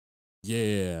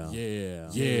Yeah, yeah,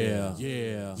 yeah,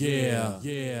 yeah, yeah, yeah,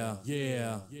 yeah,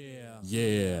 yeah, yeah,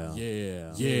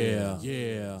 yeah,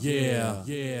 yeah, yeah,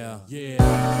 yeah, yeah,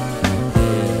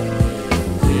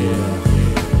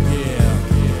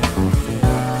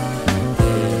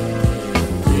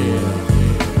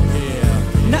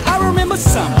 Now I remember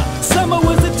summer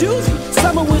was a doozy.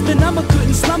 Summer was the number,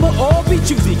 couldn't slumber or be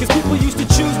choosy. Cause people used to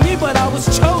choose me, but I was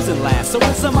chosen last. So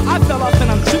in summer I fell off and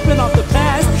I'm tripping off the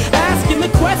past, asking the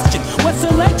question, what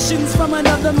selections from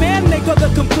another man make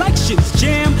other complexions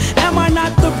jam? Am I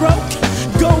not the broke?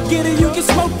 Go get it, you can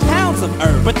smoke pounds of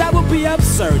herb, but that would be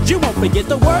absurd. You won't forget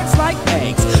the words like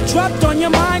eggs, dropped on your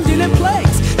mind and it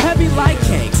plagues, heavy like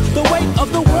cakes. The weight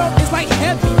of the world is like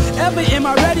heavy. Ever am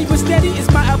I ready but steady is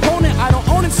my opponent. I don't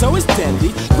own it, so it's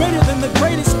deadly. Greater than the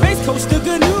greatest space coast, the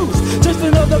good news. Just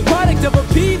another product of a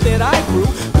pea that I grew.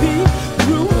 P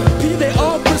they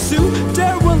all pursue.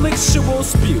 Dereliks will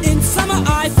spew. In summer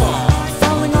I fall,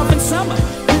 falling off in summer.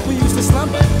 People used to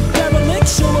slumber.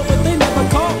 Dereliks but they never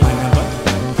called my number.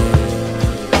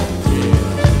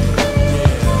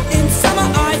 In summer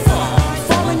I fall,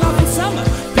 falling off in summer.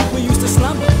 People used to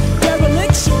slumber.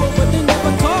 Dereliks but they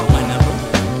never called my number.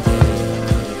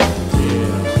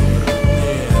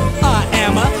 I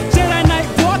am a Jedi Knight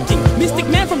walking, mystic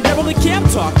man from Dereliks camp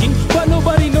talking. But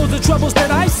nobody knows the troubles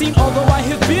that I've seen, although I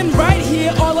have been right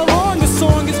here all along. The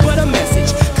song is but a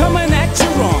message coming at you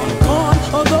wrong. Gone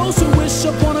are those who wish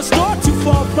upon a star too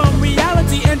far from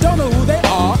reality and don't know who they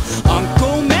are.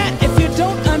 Uncle Matt, if you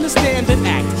don't understand an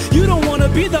act, you don't want to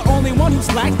be the only one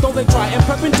who's lacked, though they try in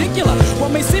perpendicular.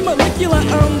 What may seem molecular,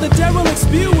 the Dereliks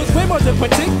view is way more than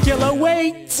particular.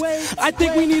 Wait, I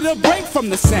think we need a break from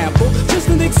the sample. Just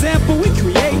an example we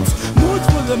create. Moods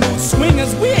for the mood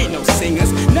swingers, we ain't no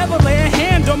singers. Never lay a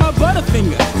hand on my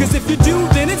butterfinger, cause if you do,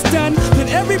 then it's done. Then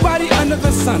everybody under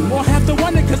the sun won't have to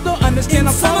wonder, cause they'll understand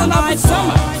I'm falling off in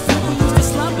summer.